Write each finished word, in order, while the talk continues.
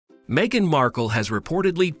Meghan Markle has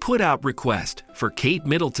reportedly put out request for Kate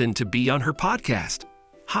Middleton to be on her podcast.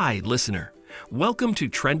 Hi, listener. Welcome to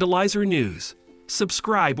Trendolizer News.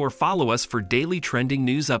 Subscribe or follow us for daily trending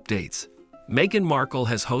news updates. Meghan Markle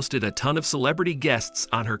has hosted a ton of celebrity guests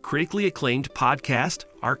on her critically acclaimed podcast,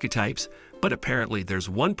 Archetypes, but apparently there's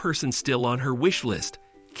one person still on her wish list,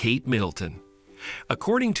 Kate Middleton.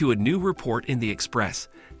 According to a new report in The Express,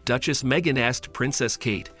 Duchess Meghan asked Princess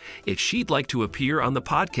Kate if she'd like to appear on the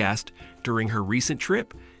podcast during her recent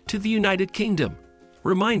trip to the United Kingdom.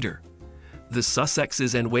 Reminder: the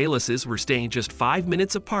Sussexes and Waleses were staying just 5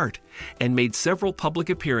 minutes apart and made several public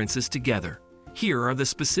appearances together. Here are the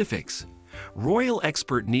specifics. Royal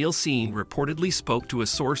expert Neil Sean reportedly spoke to a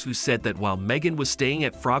source who said that while Meghan was staying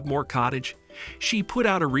at Frogmore Cottage, she put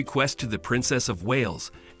out a request to the Princess of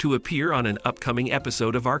Wales to appear on an upcoming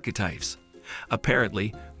episode of Archetypes.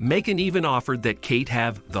 Apparently, Meghan even offered that Kate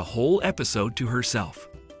have the whole episode to herself.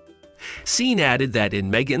 Sean added that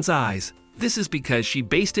in Meghan's eyes, this is because she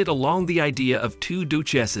based it along the idea of two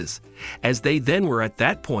duchesses, as they then were at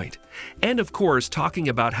that point, and of course talking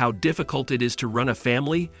about how difficult it is to run a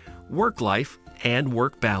family, work life, and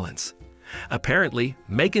work balance. Apparently,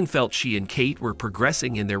 Meghan felt she and Kate were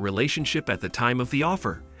progressing in their relationship at the time of the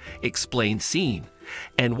offer, explained Sean.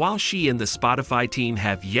 And while she and the Spotify team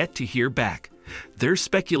have yet to hear back, there's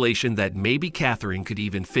speculation that maybe Catherine could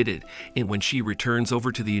even fit it in when she returns over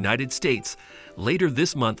to the United States later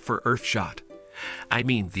this month for Earthshot. I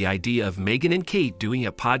mean, the idea of Meghan and Kate doing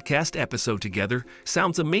a podcast episode together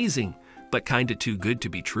sounds amazing, but kinda too good to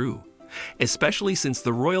be true. Especially since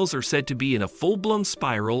the royals are said to be in a full-blown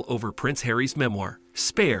spiral over Prince Harry's memoir,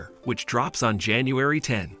 Spare, which drops on January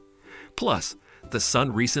 10. Plus, The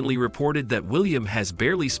Sun recently reported that William has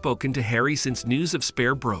barely spoken to Harry since news of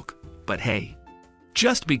Spare broke. But hey,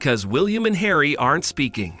 just because William and Harry aren't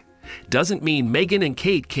speaking doesn't mean Meghan and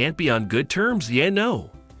Kate can't be on good terms,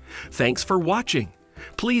 no. Thanks for watching.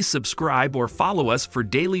 Please subscribe or follow us for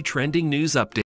daily trending news updates.